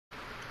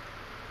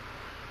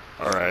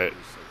Alright. Agent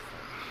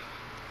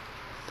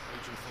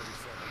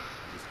 47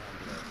 and his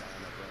handler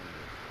Diana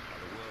Burnley are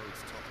the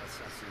world's top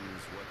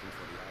assassins working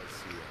for the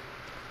ICA.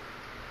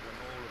 When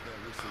all of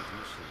their recent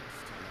missions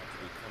turn out to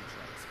be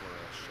contracts for a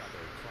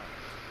shadow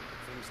client,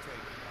 things take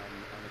an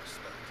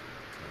unexpected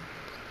turn.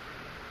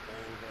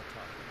 All their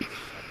targets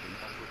have been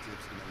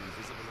operatives in an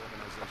invisible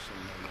organization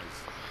known as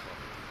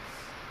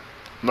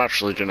Providence. I'm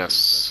actually gonna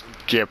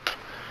skip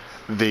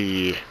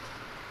the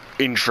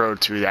intro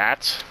to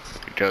that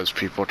because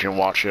people can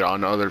watch it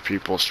on other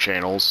people's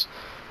channels.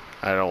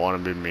 I don't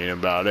want to be mean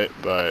about it,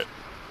 but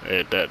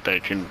they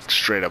can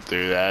straight up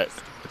do that.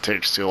 It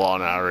takes too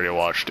long. I already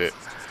watched it.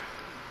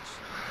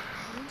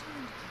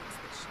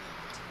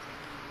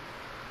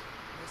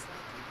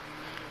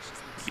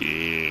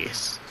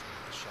 Yes.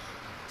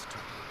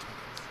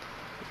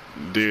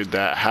 Dude,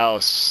 that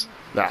house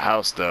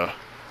though,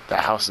 that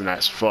house is nice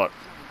as fuck.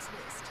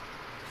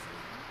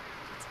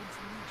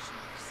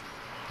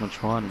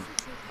 Which one?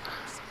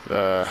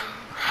 The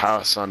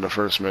house on the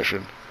first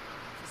mission.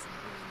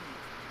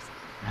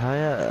 Hell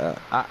yeah.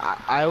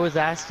 I was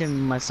asking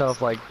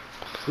myself, like,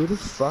 who the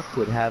fuck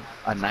would have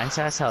a nice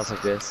ass house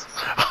like this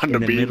On in the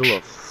the middle beach.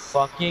 of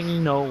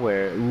fucking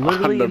nowhere? On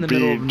Literally the in the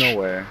middle of beach.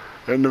 nowhere.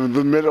 In the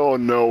middle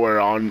of nowhere,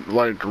 on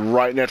like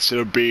right next to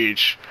the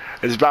beach.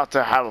 It's about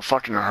to have a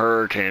fucking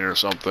hurricane or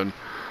something.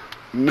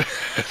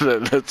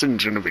 That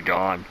thing's gonna be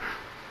gone.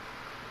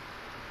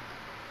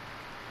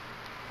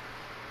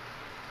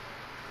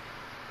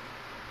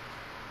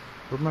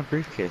 Where'd my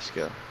briefcase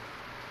go?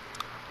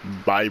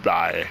 Bye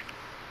bye.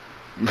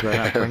 Do I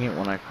not bring it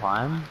when I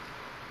climb?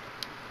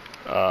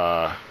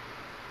 Oh,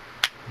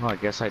 I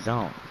guess I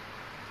don't.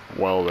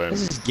 Well then.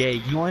 This is gay.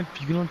 You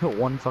can only put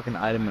one fucking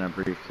item in a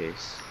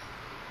briefcase.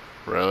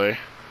 Really?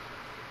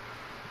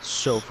 It's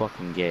so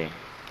fucking gay.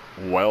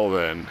 Well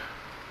then.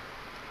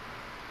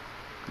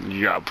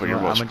 You gotta put your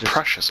Well, most I'ma just-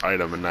 precious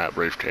item in that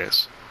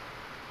briefcase.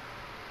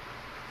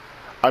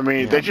 I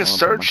mean, Yeah, they I'm just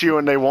gonna put search my- you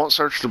and they won't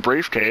search the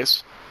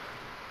briefcase.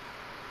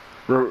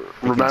 They can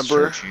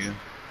Remember? search you.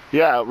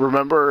 Yeah,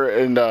 remember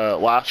in the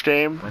last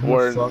game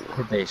When the fuck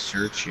could they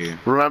search you?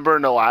 Remember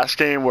in the last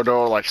game where there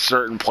were like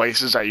certain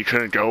places that you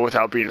couldn't go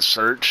without being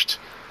searched?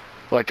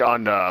 Like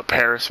on the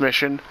Paris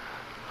mission?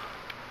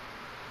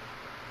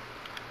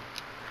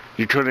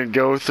 You couldn't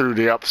go through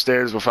the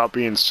upstairs without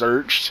being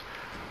searched?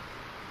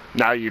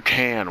 Now you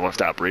can with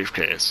that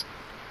briefcase.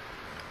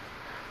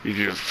 You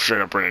can just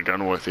straight up bring a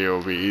gun with you,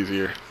 it'll be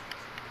easier.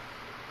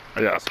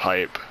 I got a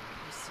pipe.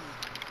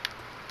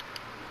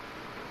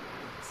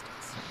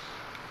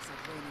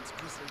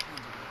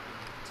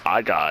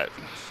 I got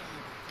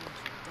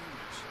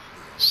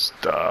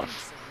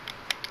stuff.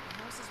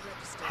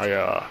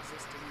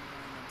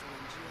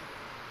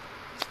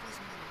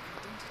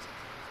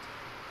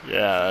 Yeah,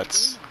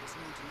 that's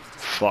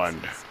fun.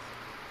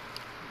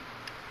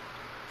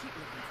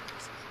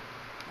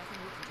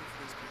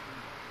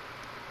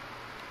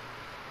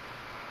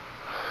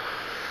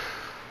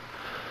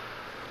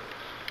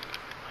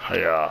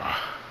 Yeah.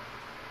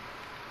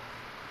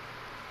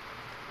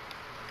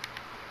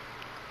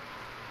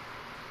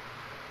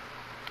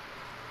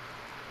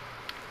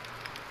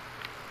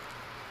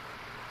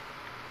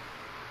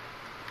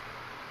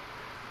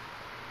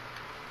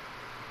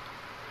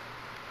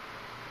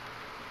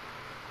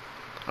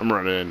 I'm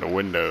running into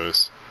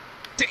windows.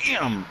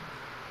 Damn!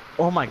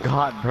 Oh my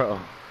god, bro.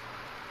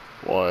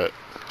 What?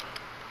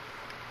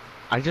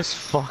 I just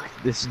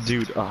fucked this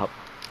dude up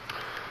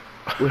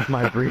with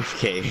my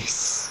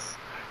briefcase.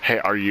 Hey,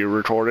 are you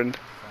recording?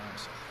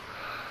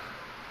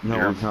 No,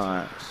 You're- I'm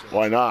not.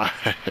 Why not?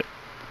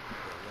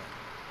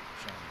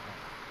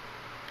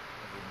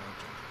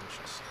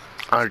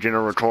 I'm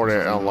gonna record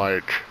it on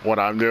like what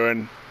I'm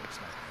doing,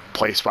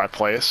 place by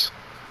place.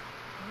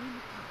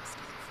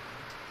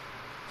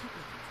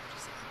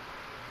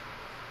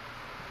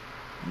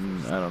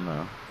 I don't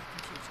know.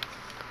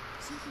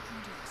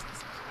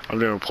 I'm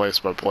doing place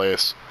by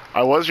place.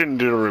 I was gonna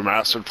do the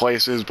remastered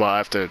places, but I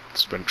have to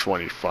spend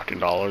 $20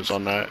 fucking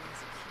on that.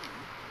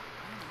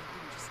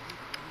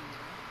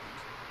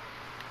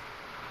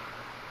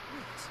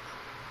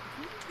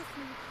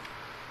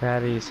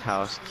 Patty's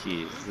house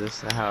key. Is this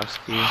the house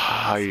key?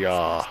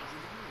 Hiya.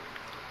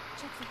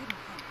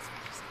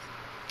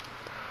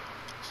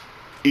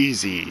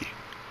 Easy.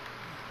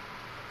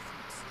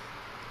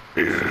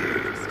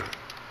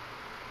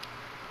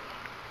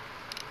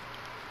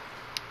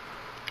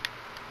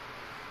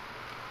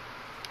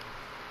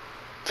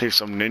 Take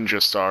some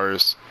ninja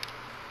stars.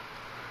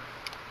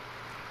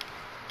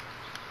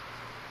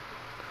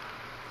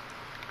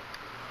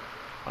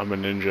 I'm a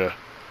ninja.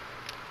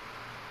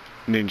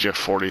 Ninja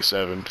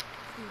 47.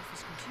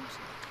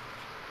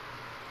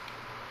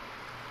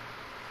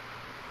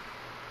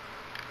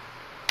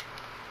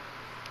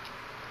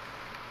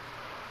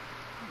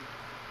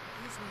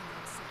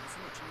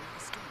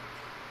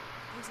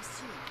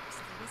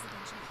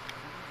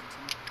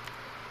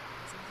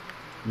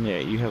 Yeah,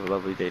 you have a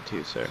lovely day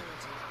too, sir.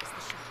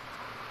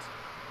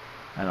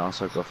 And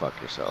also go fuck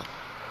yourself.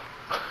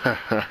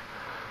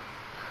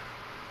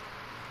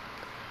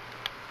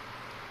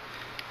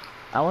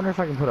 I wonder if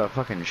I can put a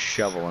fucking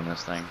shovel in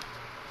this thing.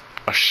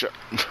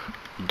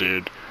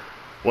 Dude,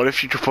 what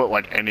if you could put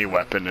like any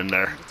weapon in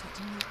there?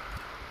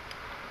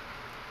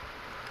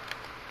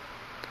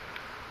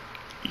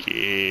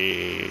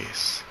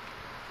 Yes.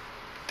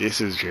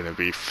 This is gonna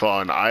be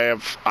fun. I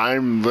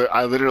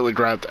literally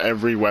grabbed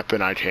every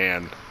weapon I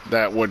can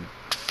that would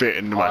fit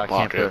into my I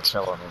can't put a pockets.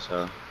 shovel in this,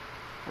 so.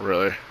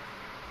 Really?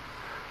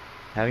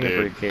 Having Dude. a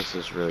briefcase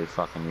is really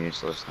fucking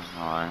useless, not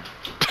gonna lie.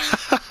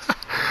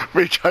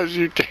 Because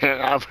you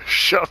can't have a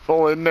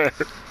shovel in there.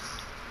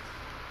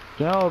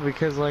 No,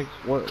 because like,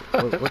 what's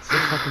the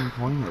fucking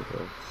point of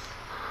this?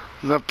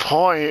 The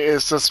point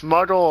is to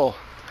smuggle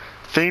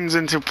things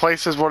into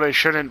places where they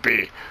shouldn't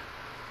be.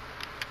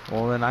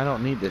 Well, then I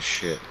don't need this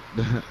shit.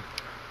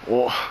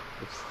 Well,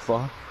 The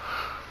fuck?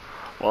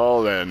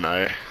 well then,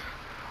 I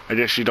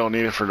guess you don't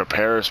need it for the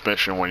Paris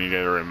mission when you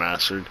get it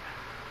remastered.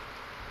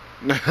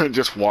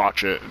 Just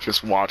watch it.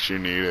 Just watch you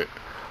need it.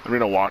 I'm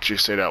gonna watch you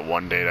say that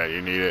one day that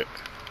you need it.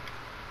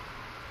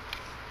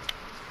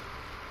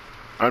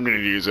 I'm gonna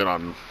use it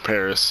on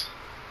Paris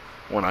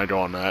when I go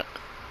on that.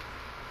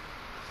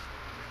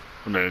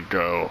 I'm gonna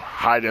go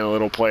hide in a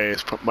little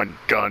place, put my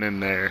gun in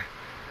there.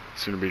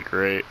 It's gonna be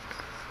great.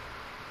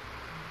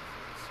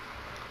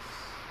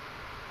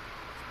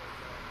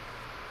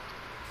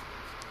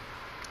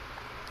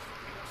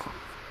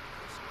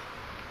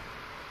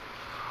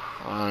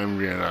 I'm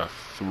gonna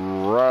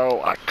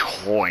throw a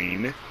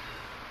coin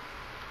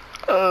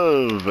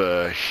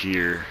over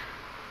here.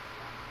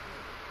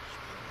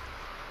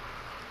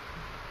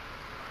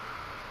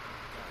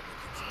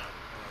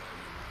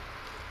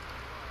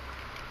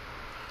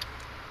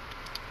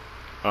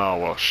 Oh,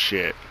 well,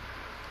 shit.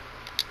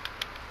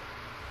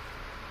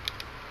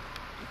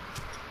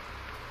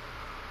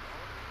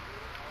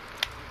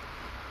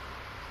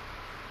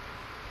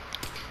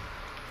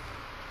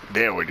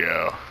 There we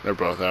go. They're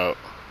both out.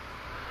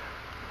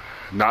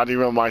 Not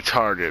even my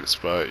targets,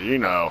 but, you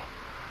know,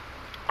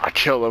 I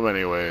kill them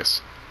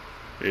anyways.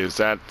 Because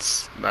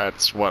that's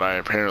what I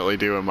apparently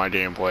do in my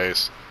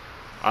gameplays.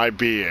 I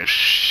be a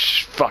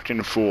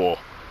fucking fool.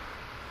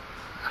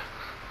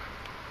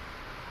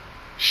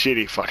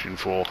 Shitty fucking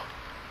fool.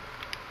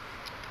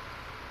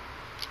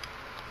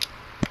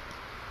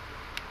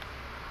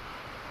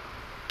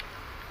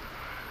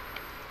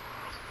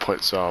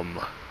 Put some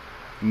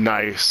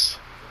nice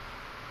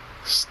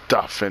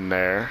stuff in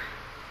there.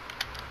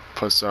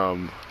 Put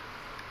some...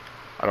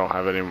 I don't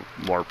have any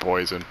more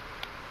poison.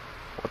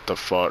 What the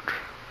fuck?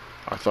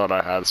 I thought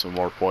I had some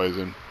more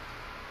poison.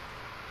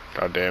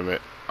 God damn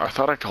it. I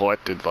thought I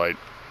collected like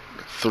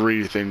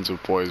 3 things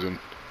of poison.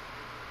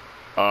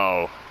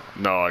 Oh,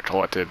 no, I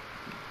collected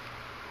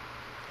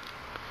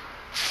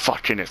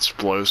fucking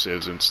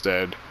explosives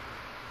instead.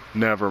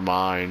 Never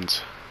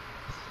mind.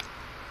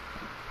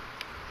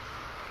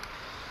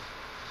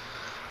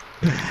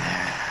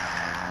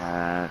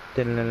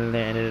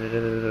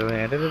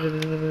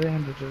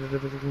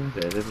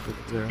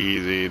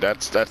 Easy.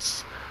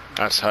 That's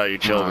how you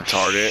kill the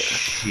target.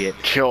 Shit.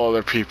 Kill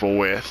other people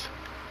with.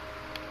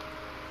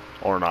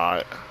 Or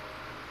not.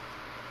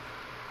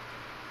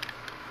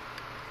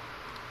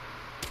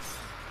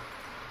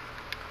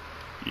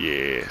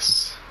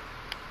 Yes.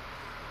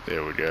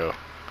 There we go.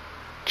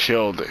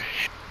 Killed.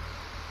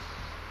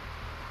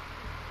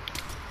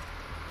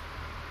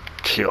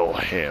 Kill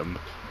him.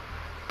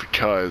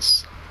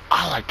 Because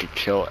I like to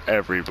kill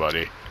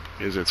everybody.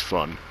 Because it's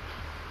fun.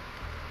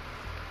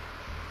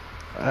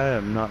 I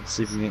am not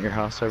sleeping at your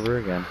house ever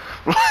again.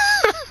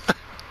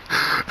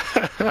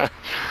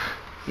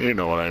 You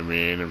know what I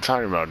mean. I'm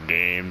talking about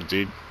games,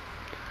 dude.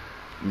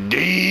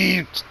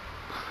 Games!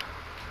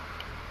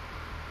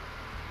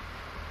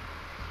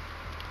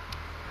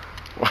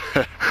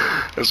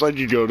 It's like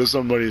you go to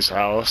somebody's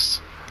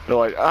house. They're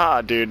like,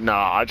 ah, dude,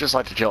 nah, I just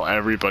like to kill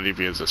everybody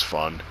because it's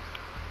fun.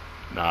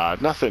 Nah,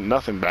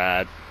 nothing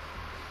bad.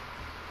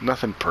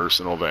 Nothing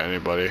personal to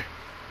anybody.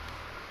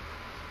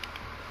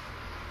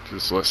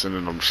 Just listen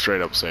to them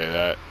straight up say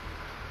that.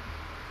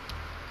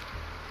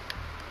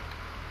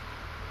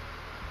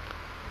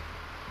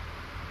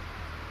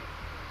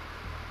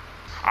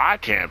 I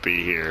can't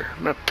be here.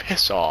 I'm gonna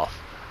piss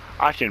off.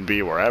 I can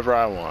be wherever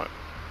I want.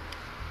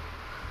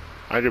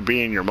 I could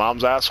be in your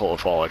mom's asshole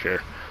if all I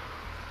care.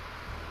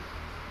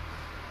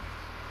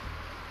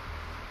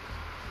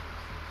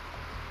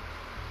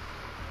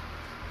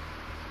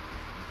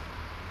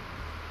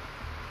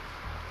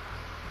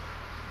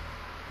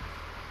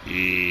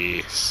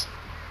 Yes.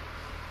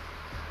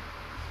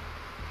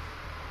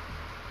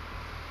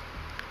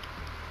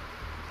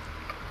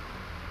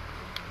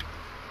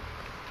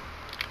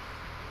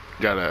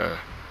 Got a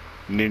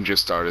ninja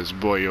start his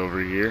boy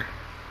over here.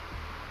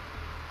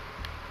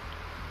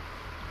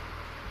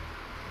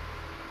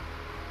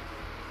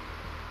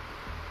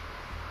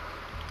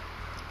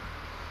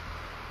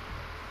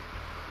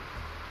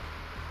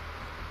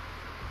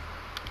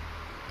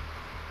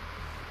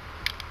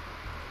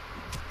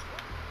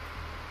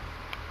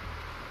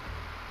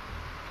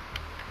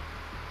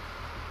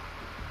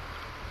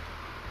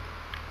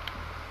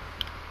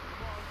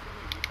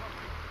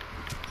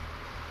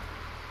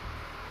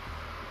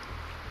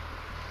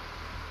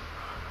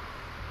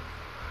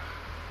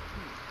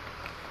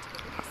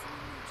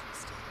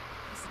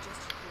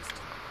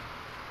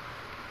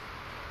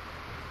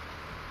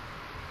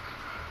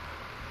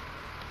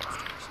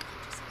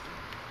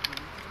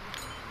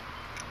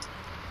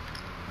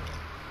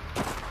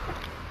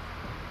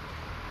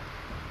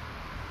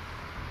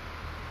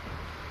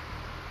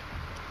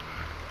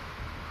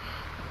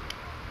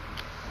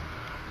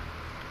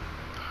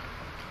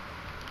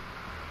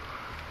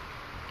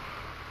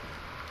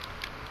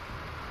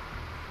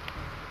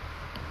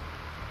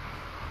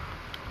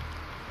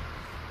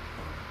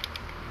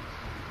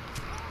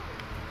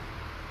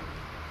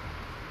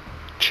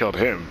 killed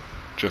him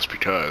just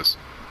because.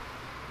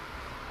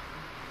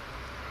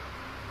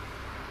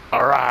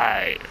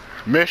 Alright,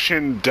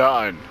 mission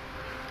done.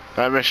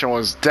 That mission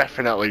was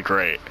definitely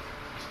great.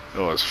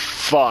 It was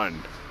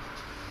fun.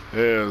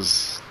 It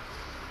was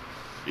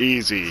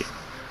easy,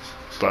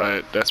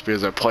 but that's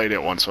because I played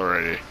it once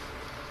already.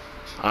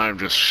 I'm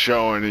just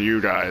showing you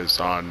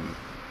guys on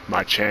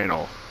my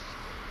channel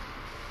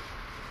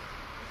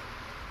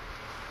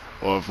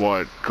of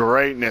what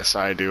greatness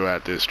I do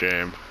at this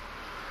game.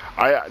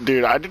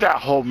 Dude, I did that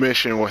whole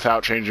mission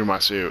without changing my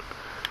suit.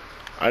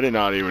 I did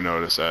not even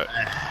notice that.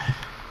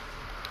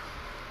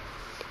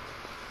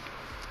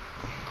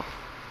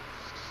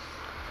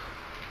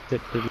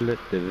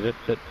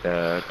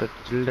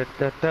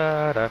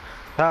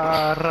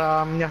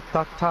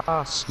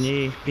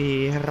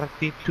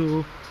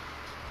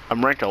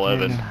 I'm rank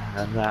 11.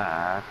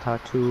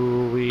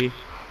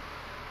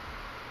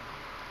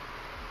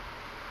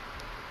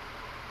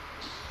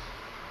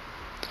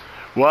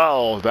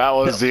 Well, that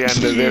was the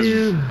end of this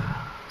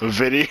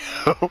video.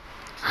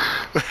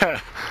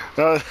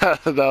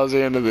 that was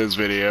the end of this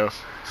video.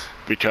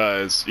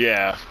 Because,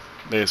 yeah,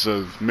 this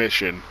is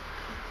mission.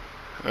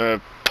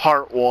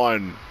 Part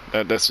 1.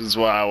 This is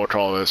what I would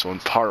call this one,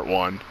 part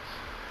 1.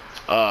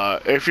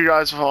 If you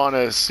guys want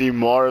to see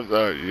more of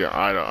the, yeah,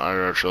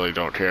 I actually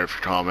don't care if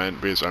you comment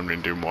because I'm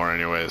gonna do more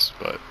anyways.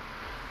 But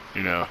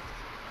you know,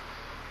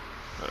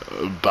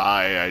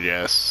 bye, I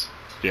guess.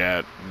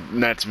 Yeah,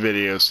 next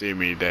video, see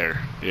me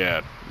there.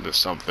 Yeah, there's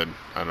something,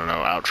 I don't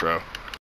know, outro.